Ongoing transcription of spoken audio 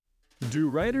Do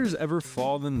writers ever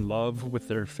fall in love with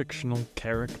their fictional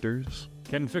characters?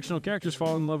 Can fictional characters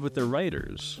fall in love with their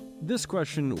writers? This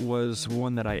question was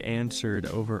one that I answered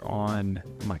over on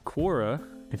my Quora.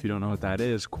 If you don't know what that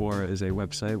is, Quora is a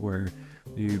website where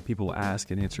people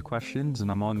ask and answer questions, and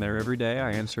I'm on there every day.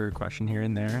 I answer a question here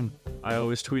and there, and I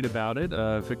always tweet about it.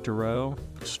 Victor Rowe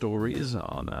stories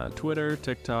on Twitter,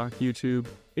 TikTok, YouTube,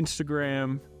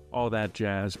 Instagram, all that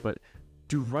jazz. But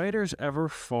do writers ever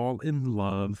fall in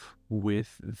love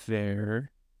with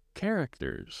their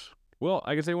characters? Well,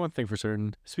 I can say one thing for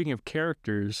certain. Speaking of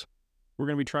characters, we're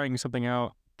going to be trying something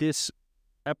out this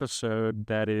episode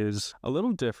that is a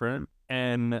little different,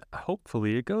 and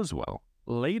hopefully it goes well.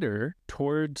 Later,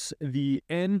 towards the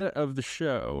end of the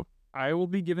show, I will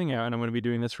be giving out, and I'm going to be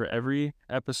doing this for every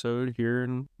episode here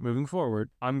and moving forward,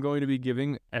 I'm going to be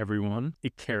giving everyone a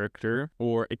character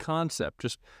or a concept,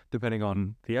 just depending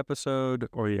on the episode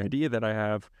or the idea that I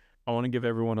have. I want to give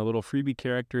everyone a little freebie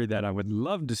character that I would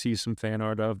love to see some fan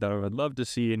art of, that I would love to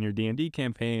see in your D&D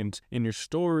campaigns, in your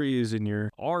stories, in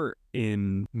your art,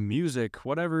 in music,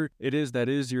 whatever it is that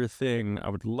is your thing. I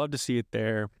would love to see it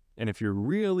there. And if you're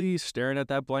really staring at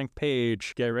that blank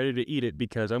page, get ready to eat it,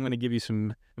 because I'm going to give you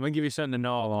something to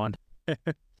gnaw on.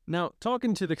 Now,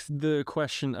 talking to the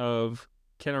question of,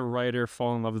 can a writer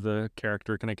fall in love with the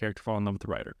character? Can a character fall in love with the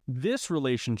writer? This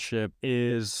relationship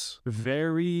is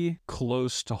very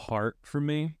close to heart for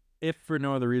me, if for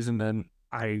no other reason than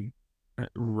I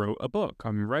wrote a book.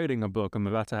 I'm writing a book. I'm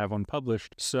about to have one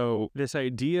published. So this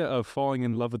idea of falling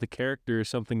in love with the character is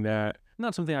something that,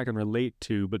 not something I can relate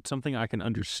to, but something I can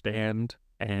understand.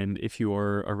 And if you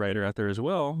are a writer out there as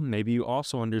well, maybe you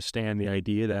also understand the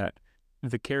idea that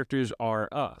the characters are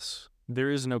us.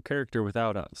 There is no character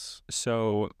without us.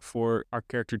 So for our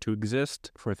character to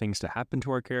exist, for things to happen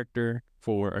to our character,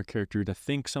 for our character to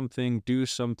think something, do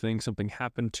something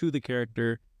happen to the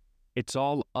character, it's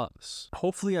all us.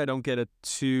 Hopefully I don't get it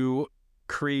too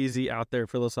crazy out there,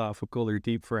 philosophical or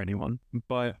deep for anyone.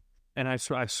 But, and I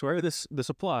swear this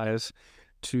applies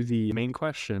to the main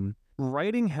question,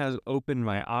 writing has opened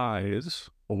my eyes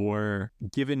or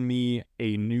given me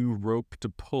a new rope to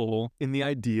pull in the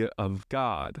idea of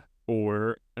God,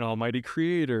 or an almighty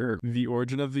creator, the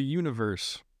origin of the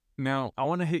universe. Now, I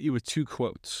want to hit you with two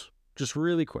quotes, just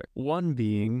really quick. One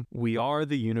being, we are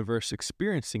the universe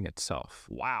experiencing itself.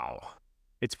 Wow.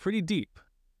 It's pretty deep,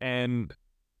 and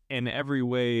in every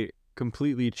way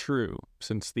completely true,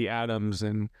 since the atoms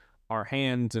in our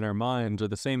hands and our minds are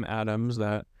the same atoms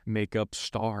that make up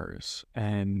stars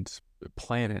and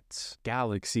planets,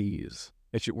 galaxies.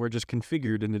 We're just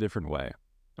configured in a different way.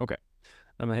 Okay,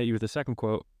 I'm going to hit you with the second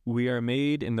quote. We are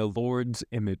made in the Lord's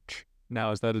image.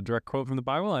 Now, is that a direct quote from the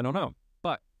Bible? I don't know.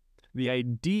 But the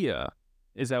idea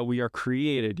is that we are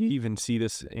created. You even see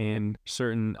this in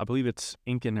certain, I believe it's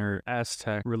Incan or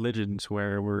Aztec religions,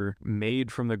 where we're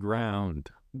made from the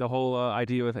ground. The whole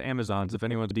idea with Amazons, if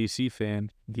anyone's a DC fan,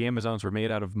 the Amazons were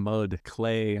made out of mud,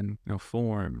 clay, and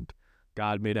formed.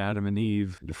 God made Adam and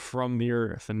Eve from the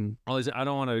earth. And all these, I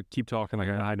don't want to keep talking like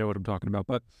I know what I'm talking about,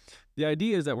 but the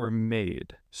idea is that we're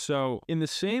made. So in the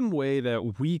same way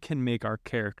that we can make our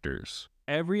characters,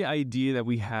 every idea that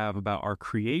we have about our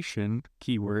creation,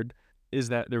 keyword, is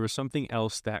that there was something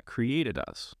else that created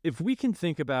us. If we can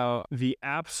think about the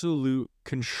absolute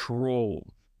control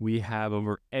we have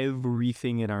over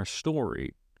everything in our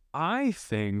story, I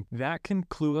think that can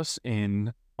clue us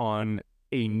in on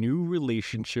a new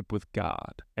relationship with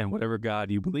God. And whatever God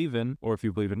you believe in, or if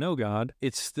you believe in no God,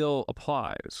 it still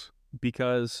applies.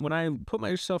 Because when I put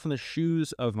myself in the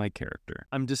shoes of my character,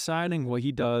 I'm deciding what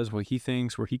he does, what he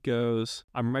thinks, where he goes.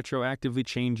 I'm retroactively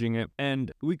changing it.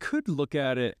 And we could look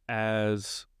at it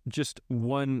as just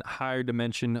one higher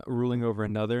dimension ruling over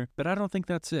another, but I don't think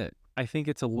that's it. I think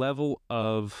it's a level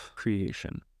of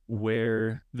creation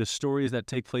where the stories that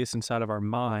take place inside of our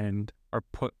mind are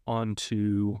put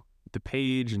onto the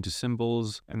page, into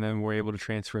symbols, and then we're able to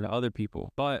transfer to other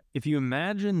people. But if you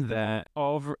imagine that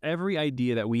every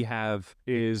idea that we have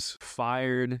is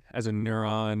fired as a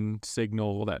neuron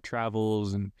signal that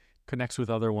travels and connects with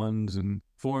other ones and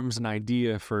forms an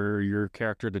idea for your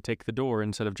character to take the door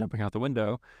instead of jumping out the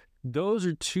window, those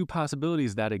are two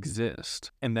possibilities that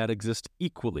exist, and that exist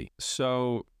equally.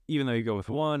 So even though you go with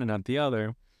one and not the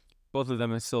other, both of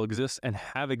them still exist and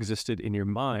have existed in your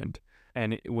mind.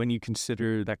 And when you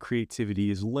consider that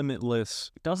creativity is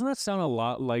limitless, doesn't that sound a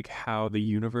lot like how the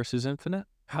universe is infinite?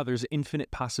 How there's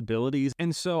infinite possibilities?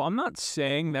 And so I'm not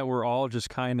saying that we're all just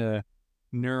kind of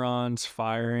neurons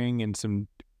firing in some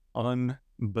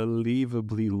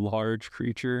unbelievably large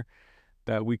creature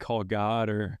that we call God,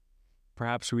 or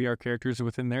perhaps we are characters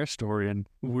within their story, and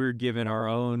we're given our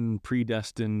own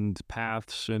predestined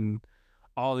paths and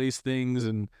all these things.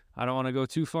 And I don't want to go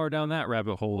too far down that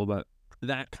rabbit hole, but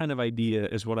that kind of idea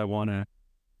is what I want to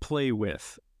play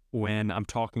with when I'm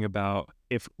talking about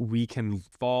if we can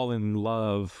fall in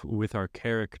love with our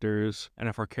characters and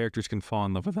if our characters can fall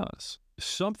in love with us.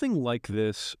 Something like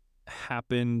this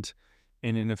happened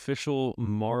in an official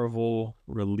Marvel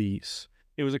release.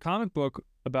 It was a comic book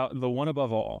about the One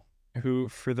Above All, who,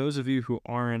 for those of you who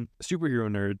aren't superhero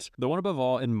nerds, the One Above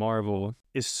All in Marvel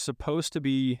is supposed to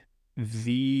be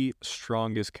the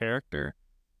strongest character,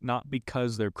 not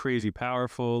because they're crazy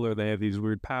powerful or they have these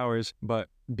weird powers, but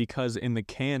because in the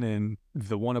canon,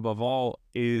 the One Above All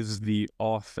is the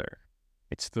author.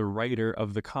 It's the writer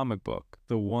of the comic book,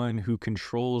 the one who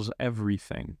controls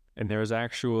everything. And there's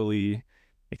actually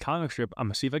a comic strip. I'm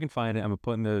going to see if I can find it. I'm going to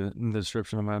put in the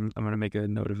description. I'm going to make a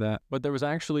note of that. But there was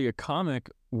actually a comic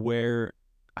where,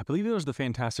 I believe it was the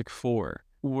Fantastic Four,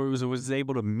 where it was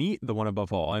able to meet the One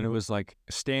Above All. And it was like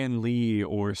Stan Lee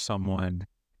or someone.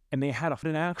 And they had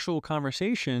an actual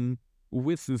conversation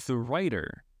with the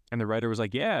writer. And the writer was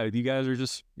like, yeah, you guys are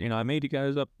just, I made you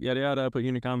guys up, yada, yada, put you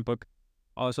in a comic book,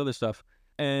 all this other stuff.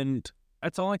 And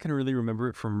that's all I can really remember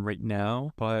it from right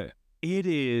now. But it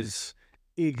is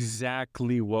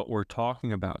exactly what we're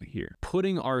talking about here.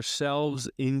 Putting ourselves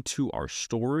into our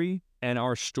story, and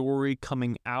our story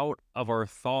coming out of our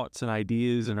thoughts and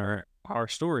ideas, and our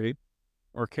story,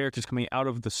 our characters coming out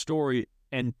of the story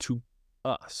and to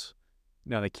us.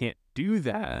 Now, they can't do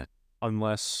that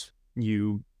unless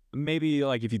you, maybe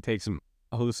like if you take some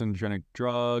hallucinogenic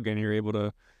drug and you're able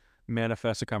to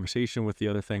manifest a conversation with the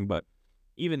other thing, but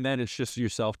even then it's just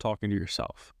yourself talking to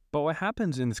yourself. But what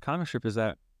happens in this comic strip is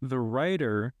that the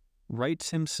writer writes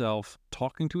himself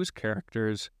talking to his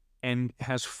characters and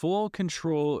has full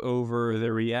control over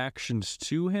their reactions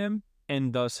to him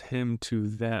and thus him to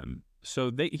them.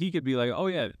 So he could be like, oh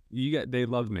yeah, they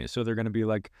love me. So they're going to be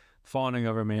like fawning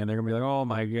over me, and they're going to be like, oh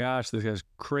my gosh, this guy's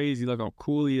crazy. Look how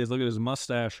cool he is. Look at his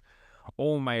mustache.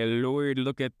 Oh my Lord,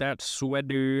 look at that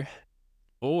sweater.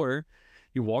 Or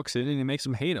he walks in and he makes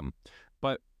them hate him.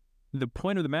 But the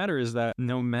point of the matter is that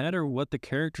no matter what the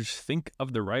characters think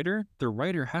of the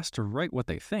writer has to write what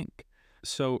they think.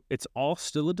 So it's all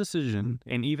still a decision.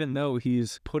 And even though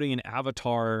he's putting an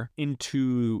avatar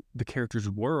into the character's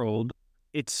world,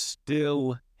 it's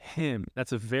still him.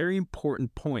 That's a very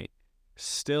important point.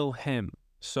 Still him.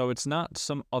 So it's not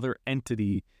some other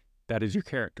entity that is your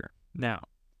character. Now,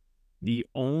 the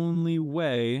only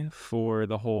way for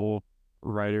the whole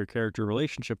writer-character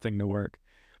relationship thing to work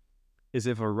is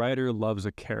if a writer loves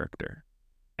a character.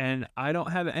 And I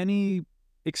don't have any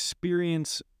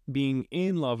experience being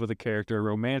in love with a character,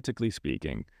 romantically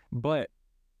speaking, but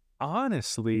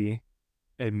honestly,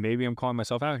 and maybe I'm calling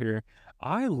myself out here,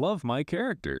 I love my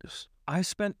characters. I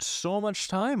spent so much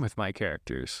time with my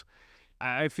characters.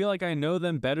 I feel like I know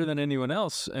them better than anyone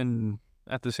else, and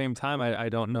at the same time, I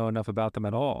don't know enough about them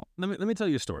at all. Let me tell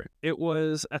you a story. It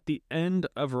was at the end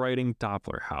of writing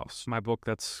Doppler House, my book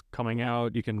that's coming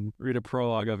out. You can read a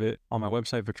prologue of it on my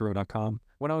website, victorrowe.com.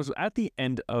 When I was at the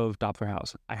end of Doppler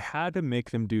House, I had to make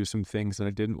them do some things that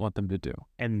I didn't want them to do.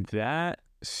 And that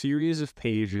series of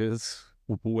pages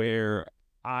where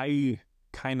I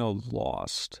kind of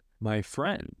lost my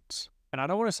friends. And I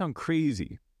don't want to sound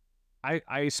crazy.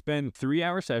 I spent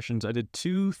 3-hour sessions. I did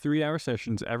 2 3-hour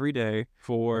sessions every day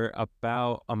for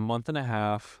about a month and a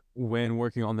half when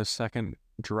working on the second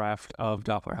draft of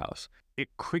Doppler House. It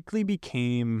quickly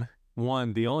became,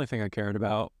 one, the only thing I cared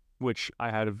about, which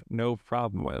I had no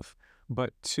problem with.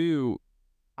 But 2,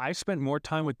 I spent more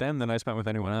time with them than I spent with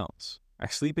anyone else. I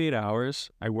sleep 8 hours.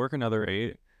 I work another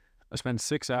 8. I spend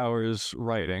 6 hours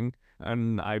writing,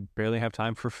 and I barely have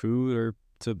time for food or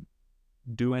to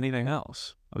do anything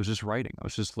else. I was just writing. I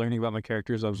was just learning about my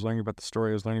characters. I was learning about the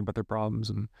story. I was learning about their problems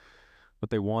and what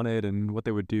they wanted and what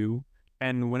they would do.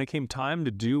 And when it came time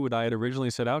to do what I had originally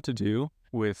set out to do,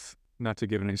 with, not to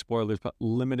give any spoilers, but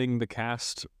limiting the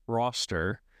cast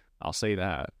roster, I'll say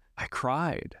that, I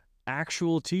cried.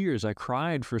 Actual tears. I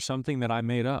cried for something that I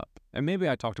made up. And maybe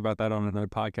I talked about that on another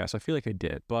podcast. I feel like I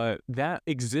did. But that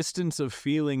existence of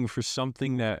feeling for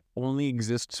something that only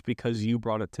exists because you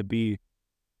brought it to be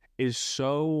is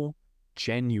so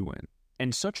genuine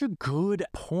and such a good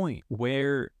point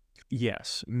where,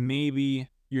 yes, maybe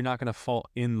you're not going to fall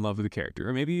in love with the character,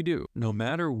 or maybe you do. No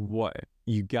matter what,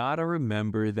 you got to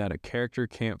remember that a character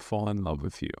can't fall in love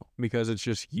with you because it's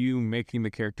just you making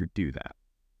the character do that.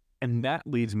 And that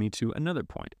leads me to another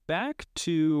point. Back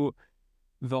to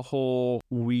the whole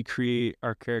we create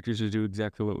our characters to do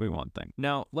exactly what we want thing.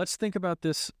 Now, let's think about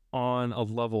this on a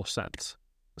level sense.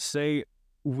 Say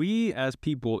we as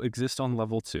people exist on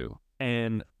level 2,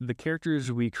 and the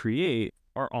characters we create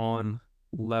are on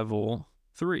level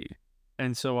 3.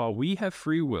 And so while we have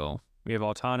free will, we have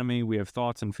autonomy, we have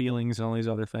thoughts and feelings and all these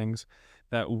other things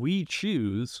that we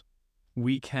choose,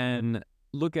 we can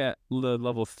look at the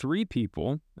level 3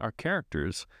 people, our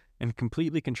characters, and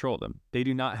completely control them. They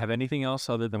do not have anything else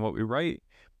other than what we write.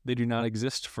 They do not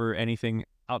exist for anything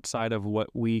outside of what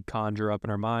we conjure up in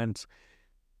our minds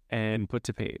and put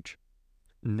to page.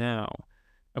 Now,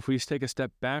 if we take a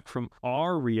step back from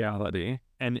our reality,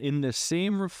 and in the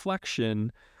same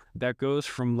reflection that goes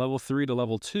from level 3 to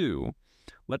level 2,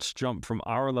 let's jump from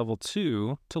our level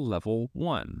 2 to level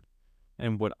 1,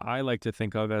 and what I like to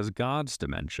think of as God's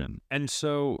dimension. And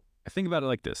so I think about it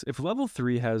like this. If level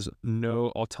 3 has no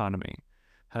autonomy,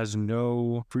 has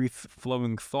no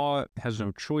free-flowing thought, has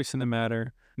no choice in the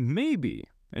matter, maybe,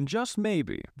 and just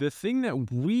maybe, the thing that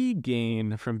we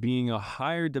gain from being a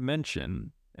higher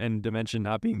dimension, and dimension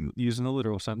not being used in the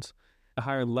literal sense, a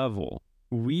higher level,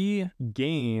 we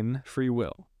gain free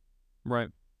will, right?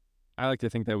 I like to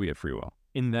think that we have free will,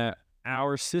 in that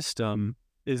our system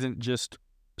isn't just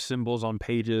symbols on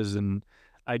pages and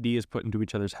ideas put into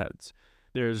each other's heads.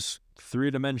 There's 3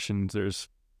 dimensions, there's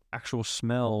actual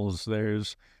smells,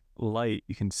 there's light,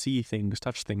 you can see things,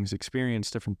 touch things, experience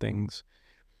different things.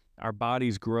 Our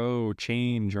bodies grow,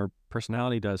 change, our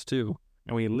personality does too.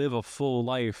 And we live a full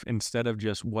life instead of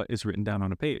just what is written down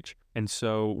on a page. And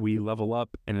so we level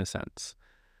up in a sense.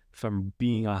 From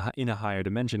being in a higher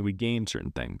dimension, we gain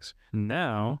certain things.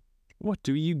 Now, what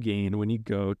do you gain when you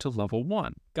go to level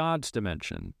 1? God's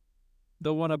dimension,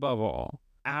 the one above all,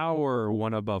 our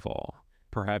one above all.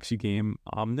 Perhaps you gain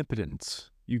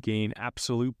omnipotence. You gain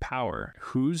absolute power.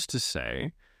 Who's to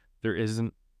say there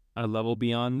isn't a level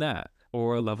beyond that,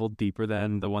 or a level deeper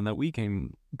than the one that we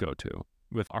can go to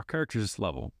with our character's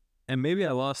level? And maybe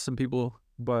I lost some people,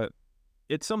 but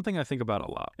it's something I think about a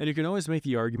lot. And you can always make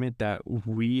the argument that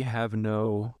we have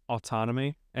no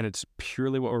autonomy, and it's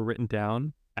purely what we're written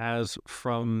down as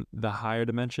from the higher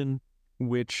dimension,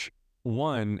 which,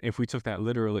 one, if we took that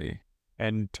literally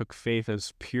and took faith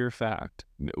as pure fact,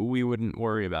 we wouldn't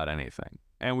worry about anything.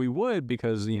 And we would,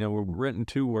 because, we're written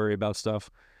to worry about stuff.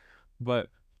 But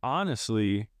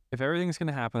honestly, if everything's going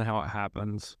to happen how it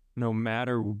happens, no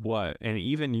matter what, and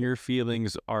even your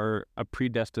feelings are a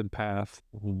predestined path,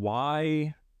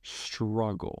 why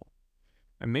struggle?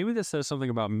 And maybe this says something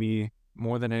about me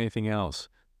more than anything else,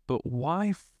 but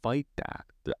why fight that?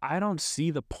 I don't see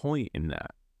the point in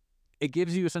that. It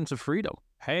gives you a sense of freedom.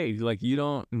 Hey, you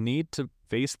don't need to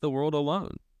face the world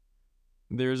alone.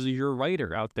 There's your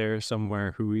writer out there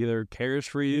somewhere who either cares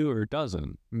for you or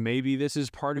doesn't. Maybe this is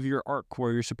part of your arc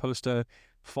where you're supposed to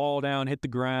fall down, hit the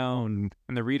ground,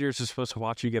 and the readers are supposed to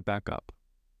watch you get back up.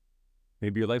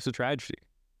 Maybe your life's a tragedy.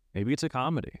 Maybe it's a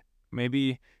comedy.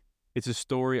 Maybe it's a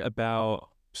story about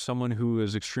someone who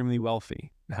is extremely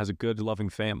wealthy and has a good, loving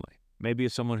family. Maybe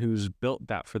it's someone who's built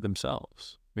that for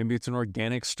themselves. Maybe it's an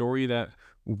organic story that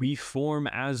we form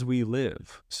as we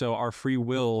live. So our free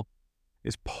will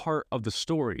is part of the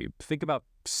story. Think about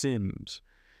Sims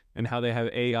and how they have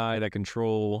AI that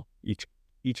control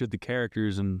each of the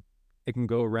characters, and it can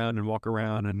go around and walk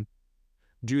around and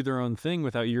do their own thing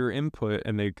without your input,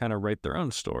 and they kind of write their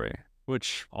own story,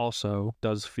 which also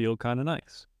does feel kind of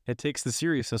nice. It takes the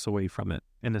seriousness away from it,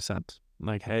 in a sense.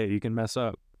 Like, hey, you can mess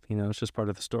up. It's just part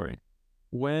of the story.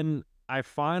 When I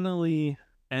finally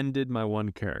ended my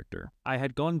one character, I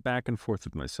had gone back and forth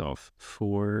with myself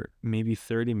for maybe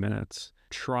 30 minutes,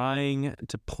 trying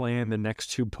to plan the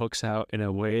next 2 books out in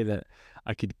a way that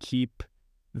I could keep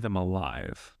them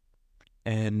alive.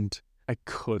 And I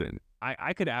couldn't.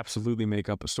 I could absolutely make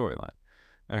up a storyline.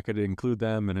 I could include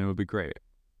them and it would be great.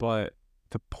 But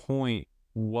the point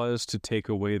was to take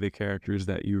away the characters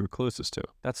that you were closest to.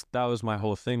 That was my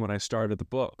whole thing when I started the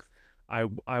book. I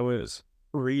was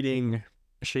reading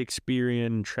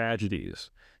Shakespearean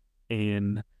tragedies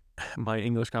in my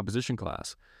English composition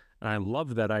class, and I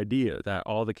loved that idea that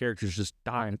all the characters just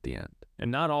die at the end. And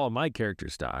not all of my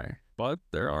characters die, but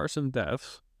there are some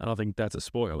deaths. I don't think that's a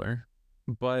spoiler.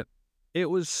 But it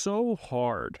was so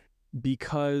hard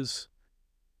because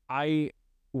I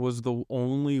was the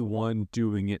only one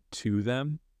doing it to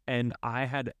them, and I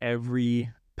had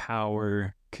every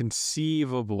power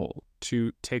conceivable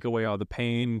to take away all the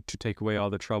pain, to take away all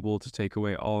the trouble, to take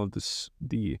away all of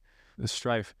the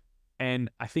strife. And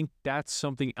I think that's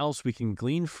something else we can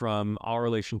glean from our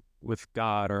relation with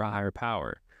God or a higher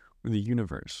power or the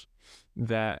universe,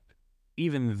 that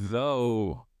even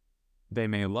though they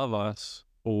may love us,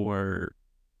 or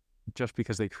just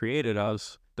because they created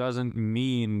us, doesn't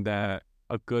mean that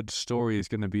a good story is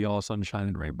going to be all sunshine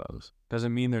and rainbows.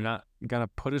 Doesn't mean they're not going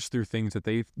to put us through things that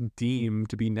they deem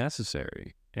to be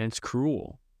necessary. And it's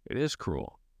cruel. It is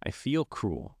cruel. I feel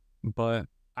cruel. But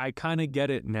I kind of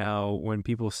get it now when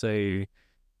people say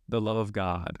the love of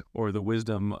God or the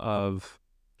wisdom of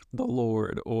the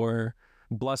Lord or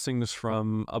blessings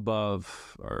from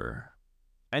above or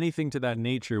anything to that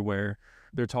nature, where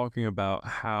they're talking about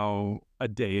how a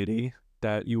deity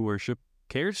that you worship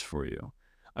cares for you.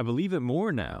 I believe it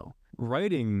more now.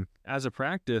 Writing as a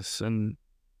practice and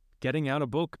getting out a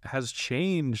book has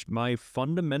changed my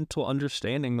fundamental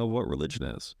understanding of what religion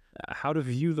is, how to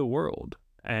view the world.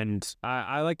 And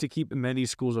I like to keep many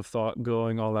schools of thought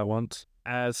going all at once,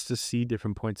 as to see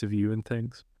different points of view and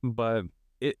things. But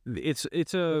it's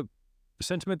a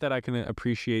sentiment that I can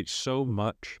appreciate so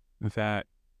much that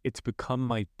it's become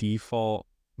my default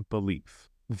belief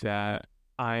that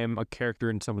I am a character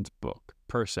in someone's book,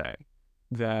 per se.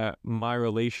 That my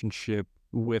relationship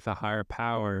with a higher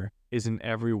power is in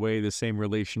every way the same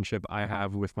relationship I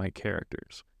have with my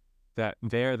characters. That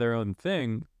they're their own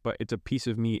thing, but it's a piece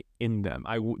of me in them.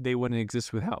 They wouldn't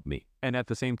exist without me. And at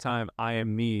the same time, I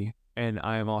am me, and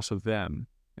I am also them.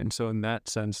 And so in that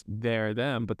sense, they're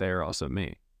them, but they are also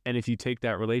me. And if you take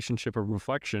that relationship of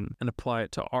reflection and apply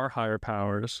it to our higher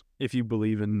powers, if you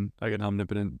believe in like an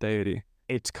omnipotent deity,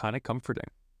 it's kind of comforting.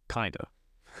 Kind of.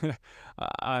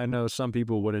 I know some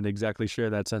people wouldn't exactly share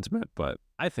that sentiment, but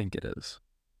I think it is.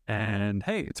 And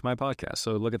hey, it's my podcast,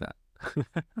 so look at that.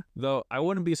 Though I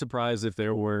wouldn't be surprised if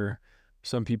there were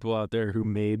some people out there who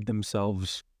made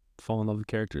themselves fall in love with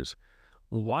characters.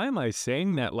 Why am I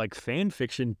saying that like fan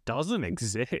fiction doesn't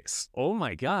exist? Oh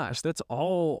my gosh, that's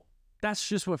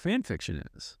just what fan fiction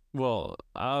is. Well,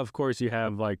 of course you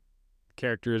have like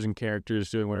characters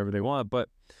doing whatever they want, but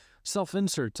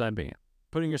self-inserts, I mean,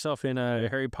 putting yourself in a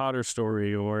Harry Potter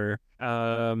story or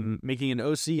making an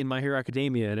OC in My Hero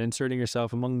Academia and inserting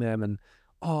yourself among them and,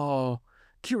 oh,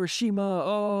 Kirishima,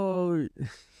 oh,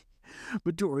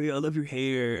 Midoriya, I love your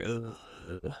hair.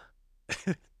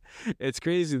 It's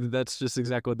crazy that that's just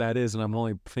exactly what that is, and I'm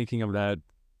only thinking of that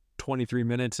 23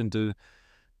 minutes into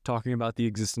talking about the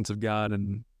existence of God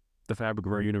and the fabric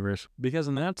of our universe. Because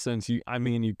in that sense, you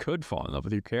could fall in love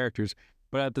with your characters,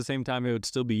 but at the same time, it would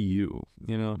still be you.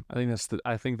 You know,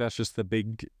 I think that's just the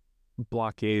big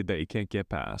blockade that you can't get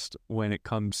past when it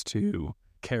comes to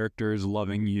characters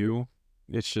loving you.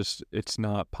 It's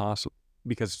not possible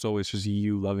because it's always just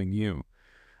you loving you,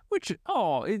 which,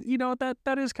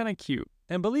 that is kind of cute.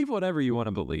 And believe whatever you want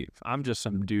to believe. I'm just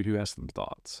some dude who has some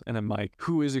thoughts, and I'm like,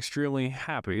 who is extremely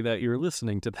happy that you're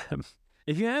listening to them.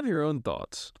 If you have your own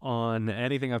thoughts on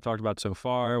anything I've talked about so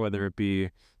far, whether it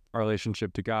be our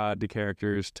relationship to God, to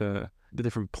characters, to the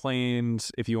different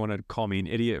planes, if you want to call me an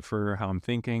idiot for how I'm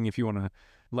thinking, if you want to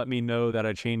let me know that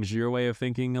I changed your way of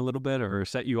thinking a little bit or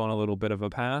set you on a little bit of a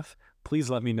path, please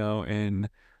let me know in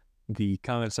the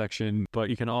comment section. But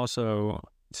you can also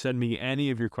send me any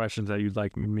of your questions that you'd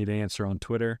like me to answer on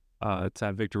Twitter. It's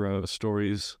at Victor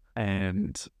Stories,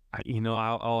 and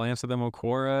I'll answer them on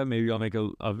Quora. Maybe I'll make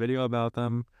a video about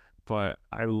them. But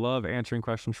I love answering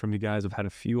questions from you guys. I've had a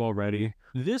few already.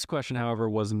 This question, however,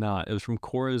 was not. It was from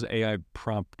Quora's AI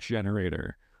prompt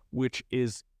generator, which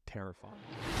is terrifying.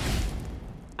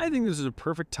 I think this is a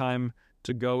perfect time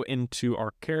to go into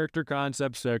our character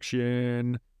concept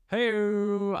section. Hey,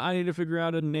 I need to figure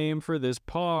out a name for this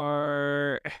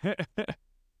part.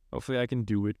 Hopefully I can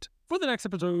do it for the next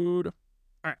episode.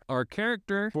 All right, our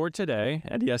character for today,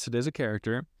 and yes, it is a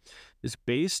character, is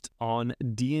based on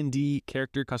D&D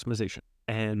character customization.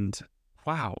 And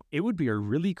wow, it would be a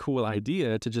really cool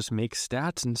idea to just make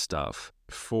stats and stuff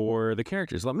for the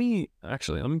characters. Let me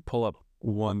pull up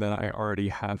one that I already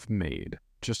have made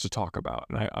just to talk about,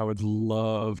 and I would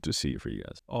love to see it for you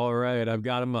guys. All right, I've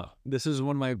got him up. This is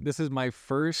my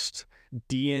first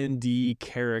D&D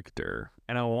character,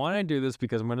 and I want to do this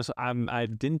because I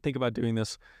didn't think about doing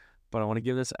this, but I want to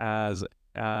give this as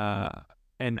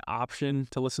an option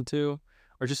to listen to,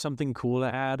 or just something cool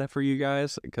to add for you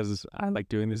guys, because I like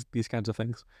doing these kinds of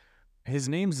things. His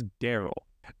name's Darell.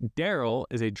 Darell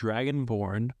is a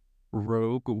dragonborn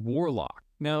rogue warlock.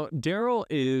 Now, Darell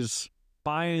is,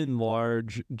 by and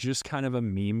large, just kind of a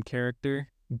meme character,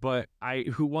 but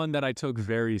one that I took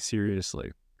very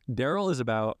seriously. Darell is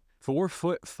about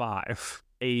 4'5",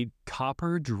 a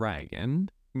copper dragon,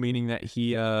 meaning that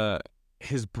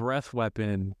his breath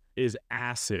weapon is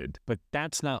acid, but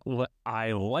that's not what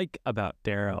I like about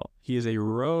Darell. He is a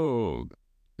rogue,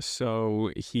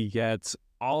 so he gets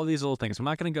all of these little things. I'm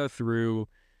not going to go through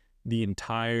the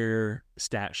entire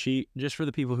stat sheet just for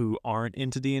the people who aren't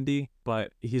into D&D,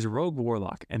 but he's a rogue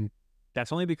warlock, and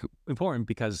That's only important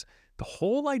because the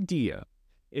whole idea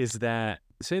is that,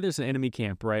 say there's an enemy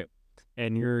camp, right?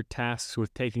 And you're tasked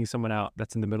with taking someone out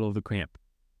that's in the middle of the camp.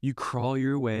 You crawl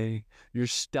your way, you're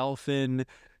stealthing,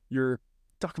 you're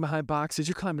ducking behind boxes,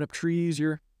 you're climbing up trees,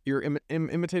 you're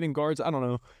imitating guards, I don't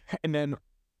know. And then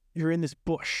you're in this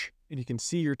bush and you can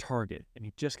see your target and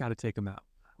you just got to take them out,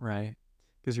 right?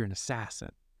 Because you're an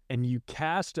assassin. And you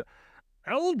cast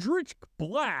Eldritch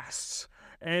Blasts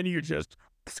and you just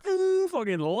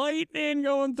fucking lightning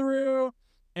going through,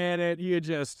 and you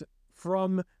just,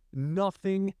 from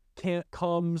nothing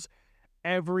comes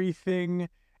everything.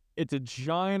 It's a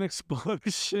giant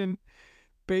explosion,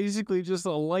 basically just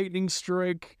a lightning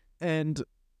strike. And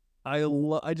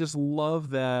I just love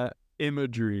that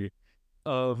imagery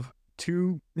of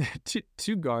two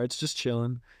guards just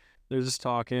chilling. They're just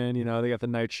talking, you know, they got the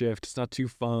night shift. It's not too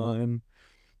fun.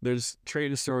 There's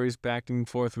trading stories back and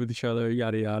forth with each other,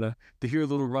 yada yada. They hear a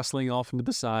little rustling off into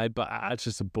the side, but it's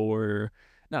just a boar.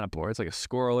 Not a boar, it's like a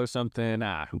squirrel or something.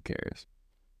 Who cares?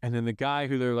 And then the guy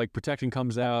who they're like protecting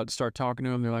comes out, start talking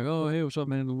to him. They're like, oh, hey, what's up,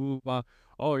 man?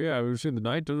 Oh, yeah, we've seen the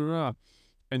night. Da, da, da.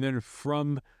 And then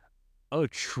from a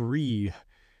tree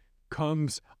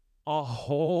comes a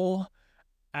whole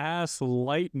ass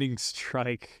lightning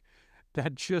strike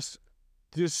that just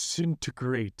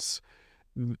disintegrates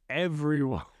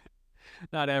everyone.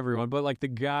 Not everyone, but like the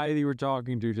guy that you were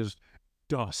talking to, just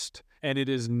dust. And it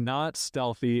is not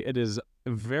stealthy. It is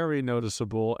very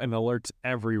noticeable and alerts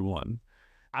everyone.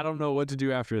 I don't know what to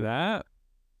do after that,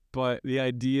 but the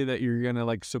idea that you're going to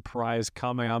like surprise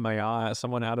Kamehameha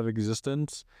someone out of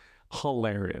existence,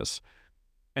 hilarious.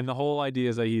 And the whole idea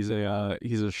is that he's a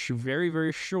very,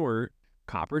 very short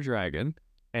copper dragon,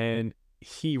 and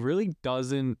he really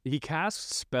doesn't, he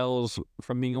casts spells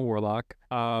from being a warlock,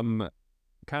 kind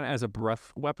of as a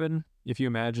breath weapon. If you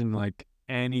imagine like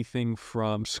anything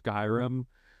from Skyrim,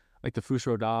 like the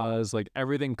Fusrodas, like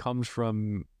everything comes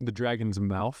from the dragon's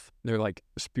mouth. They're like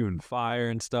spewing fire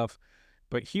and stuff.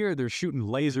 But here they're shooting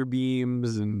laser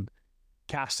beams and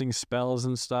casting spells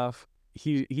and stuff.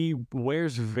 He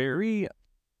wears very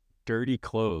dirty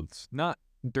clothes. Not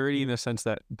dirty in the sense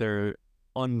that they're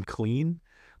unclean,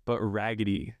 but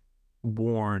raggedy,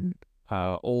 worn,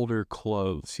 older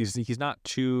clothes. He's not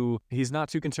too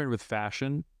concerned with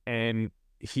fashion, and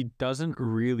he doesn't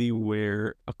really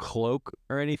wear a cloak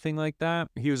or anything like that.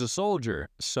 He was a soldier,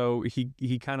 so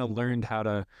he kind of learned how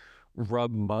to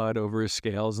rub mud over his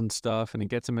scales and stuff, and it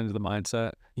gets him into the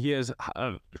mindset. He has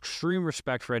extreme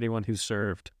respect for anyone who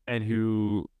served and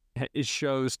who it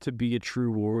shows to be a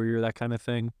true warrior, that kind of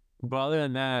thing. But other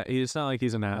than that, it's not like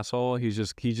he's an asshole. He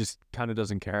just kind of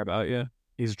doesn't care about you.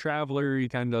 He's a traveler. He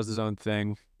kind of does his own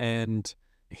thing, and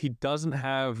he doesn't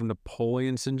have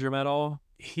Napoleon syndrome at all.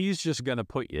 He's just gonna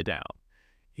put you down.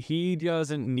 He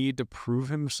doesn't need to prove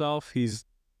himself. He's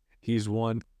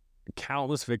won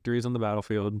countless victories on the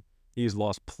battlefield. He's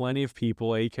lost plenty of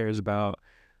people that he cares about.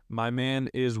 My man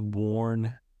is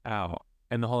worn out.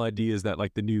 And the whole idea is that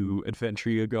like the new adventure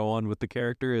you go on with the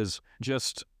character is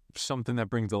just something that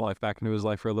brings the life back into his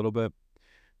life for a little bit.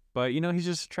 But, you know, he's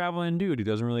just a traveling dude. He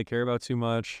doesn't really care about too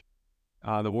much.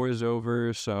 The war is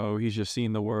over, so he's just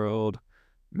seeing the world,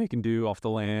 making do off the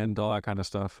land, all that kind of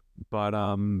stuff. But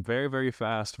very, very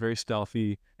fast, very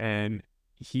stealthy. And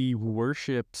he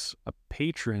worships a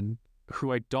patron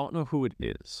who I don't know who it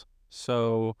is.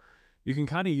 So you can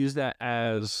kind of use that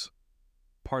as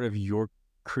part of your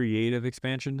creative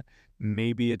expansion.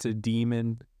 Maybe it's a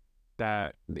demon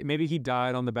that maybe he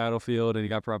died on the battlefield and he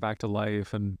got brought back to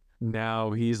life, and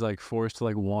now he's like forced to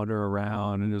like wander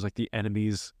around, and there's like the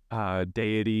enemy's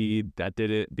deity that did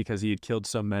it because he had killed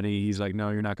so many. He's like, no,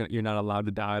 you're not allowed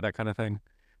to die, that kind of thing.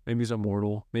 Maybe he's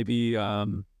immortal. Maybe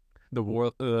the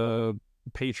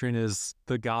patron is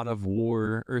the god of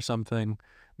war or something.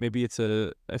 Maybe it's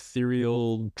a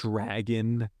ethereal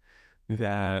dragon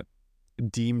that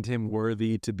deemed him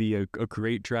worthy to be a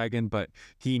great dragon, but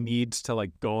he needs to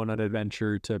like go on an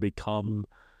adventure to become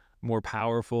more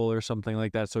powerful or something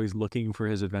like that. So he's looking for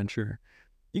his adventure.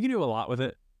 You can do a lot with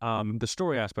it. The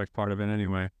story aspect part of it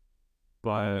anyway,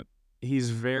 but he's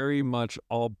very much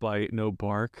all bite, no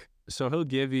bark. So he'll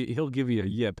give you a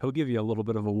yip. He'll give you a little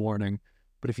bit of a warning.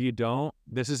 But if you don't,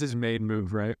 this is his main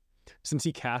move, right? Since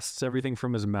he casts everything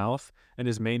from his mouth and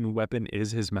his main weapon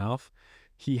is his mouth,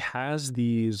 he has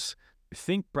these,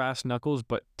 think brass knuckles,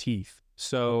 but teeth.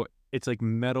 So it's like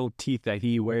metal teeth that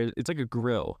he wears. It's like a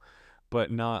grill,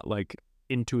 but not like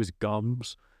into his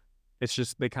gums. It's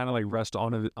just, they kind of like rest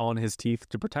on his teeth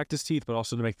to protect his teeth, but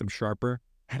also to make them sharper.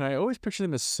 And I always picture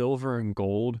them as silver and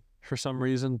gold for some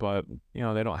reason, but you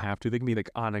know, they don't have to. They can be like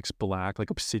onyx black,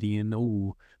 like obsidian.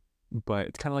 Ooh. but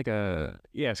it's kind of like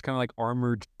it's kind of like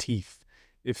armored teeth,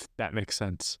 if that makes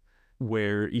sense,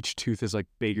 where each tooth is like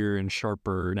bigger and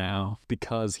sharper now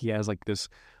because he has like this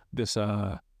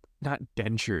not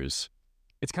dentures.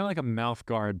 It's kind of like a mouth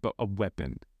guard, but a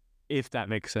weapon, if that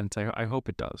makes sense. I hope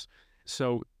it does.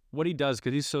 So what he does,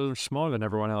 because he's so smaller than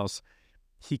everyone else,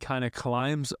 he kind of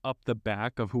climbs up the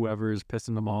back of whoever is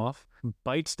pissing them off,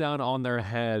 bites down on their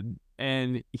head,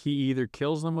 and he either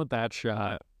kills them with that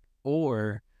shot,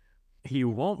 or he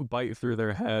won't bite through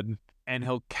their head, and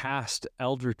he'll cast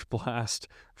Eldritch Blast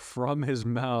from his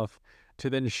mouth to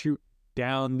then shoot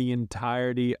down the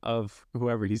entirety of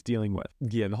whoever he's dealing with.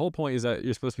 Yeah, the whole point is that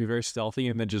you're supposed to be very stealthy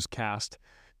and then just cast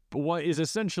what is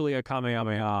essentially a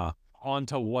Kamehameha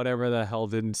onto whatever the hell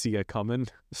didn't see it coming.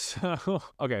 So,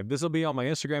 okay, this will be on my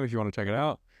Instagram if you want to check it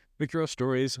out. Victor O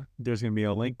Stories. There's going to be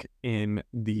a link in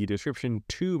the description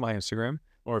to my Instagram,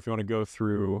 or if you want to go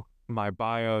through my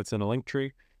bio, it's in a link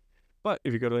tree. But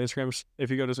if you go to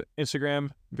Instagram,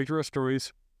 Victor O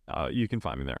Stories, you can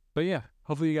find me there. But yeah,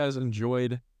 hopefully you guys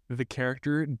enjoyed the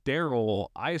character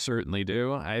Darell. I certainly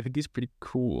do. I think he's pretty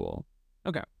cool.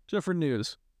 Okay, so for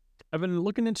news, I've been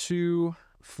looking into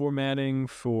formatting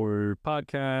for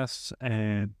podcasts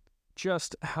and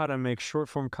just how to make short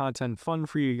form content fun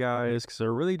for you guys,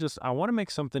 because I want to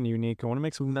make something unique. I want to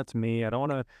make something that's me. I don't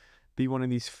want to be one of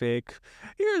these fake,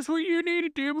 here's what you need to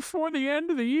do before the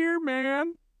end of the year,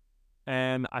 man.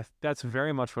 And that's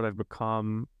very much what I've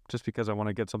become, just because I want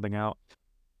to get something out.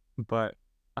 But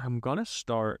I'm going to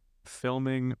start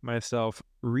filming myself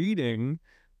reading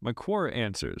my Quora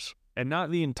answers, and not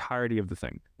the entirety of the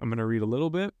thing. I'm going to read a little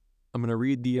bit. I'm going to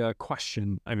read the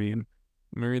question. I'm going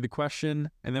to read the question,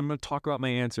 and then I'm going to talk about my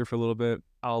answer for a little bit.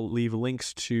 I'll leave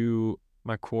links to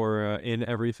my Quora in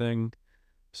everything.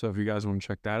 So if you guys want to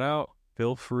check that out,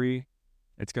 feel free.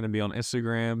 It's going to be on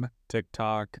Instagram,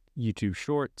 TikTok, YouTube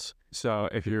Shorts. So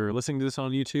if you're listening to this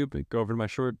on YouTube, go over to my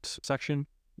Shorts section.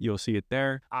 You'll see it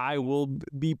there. I will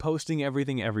be posting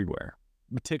everything everywhere.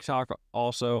 TikTok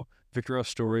also, Victor O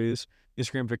Stories.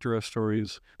 Instagram, Victor O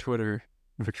Stories. Twitter,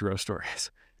 Victor O Stories.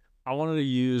 I wanted to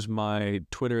use my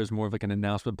Twitter as more of like an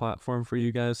announcement platform for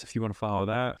you guys if you want to follow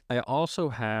that. I also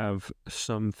have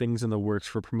some things in the works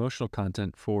for promotional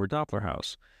content for Doppler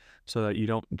House, so that you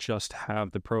don't just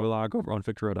have the prologue over on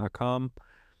victoro.com.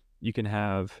 You can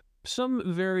have some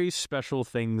very special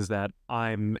things that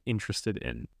I'm interested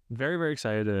in. Very, very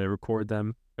excited to record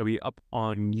them. It'll be up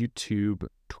on YouTube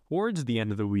towards the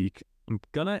end of the week. I'm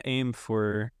gonna aim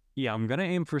for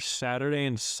Saturday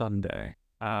and Sunday.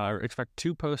 Expect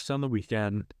 2 posts on the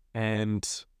weekend. And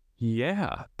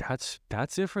yeah, that's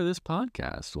it for this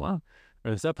podcast. Wow. Or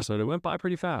this episode. It went by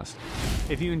pretty fast.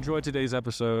 If you enjoyed today's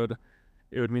episode,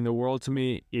 it would mean the world to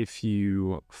me if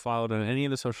you followed on any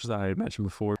of the socials that I had mentioned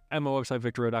before. And my website,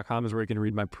 victoro.com, is where you can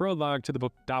read my prologue to the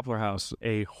book Doppler House,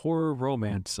 a horror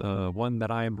romance, one that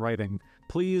I am writing.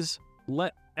 Please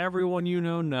let everyone you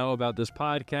know about this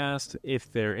podcast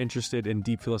if they're interested in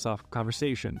deep philosophical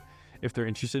conversation, if they're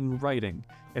interested in writing,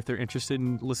 if they're interested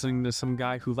in listening to some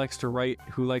guy who likes to write,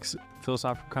 who likes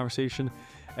philosophical conversation,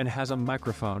 and has a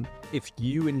microphone. If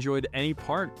you enjoyed any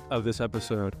part of this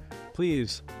episode,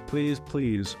 please,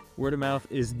 word of mouth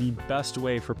is the best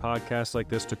way for podcasts like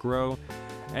this to grow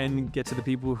and get to the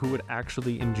people who would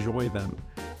actually enjoy them.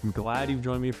 I'm glad you've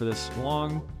joined me for this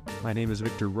long. My name is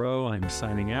Victor Rowe. I'm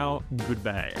signing out.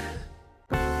 Goodbye.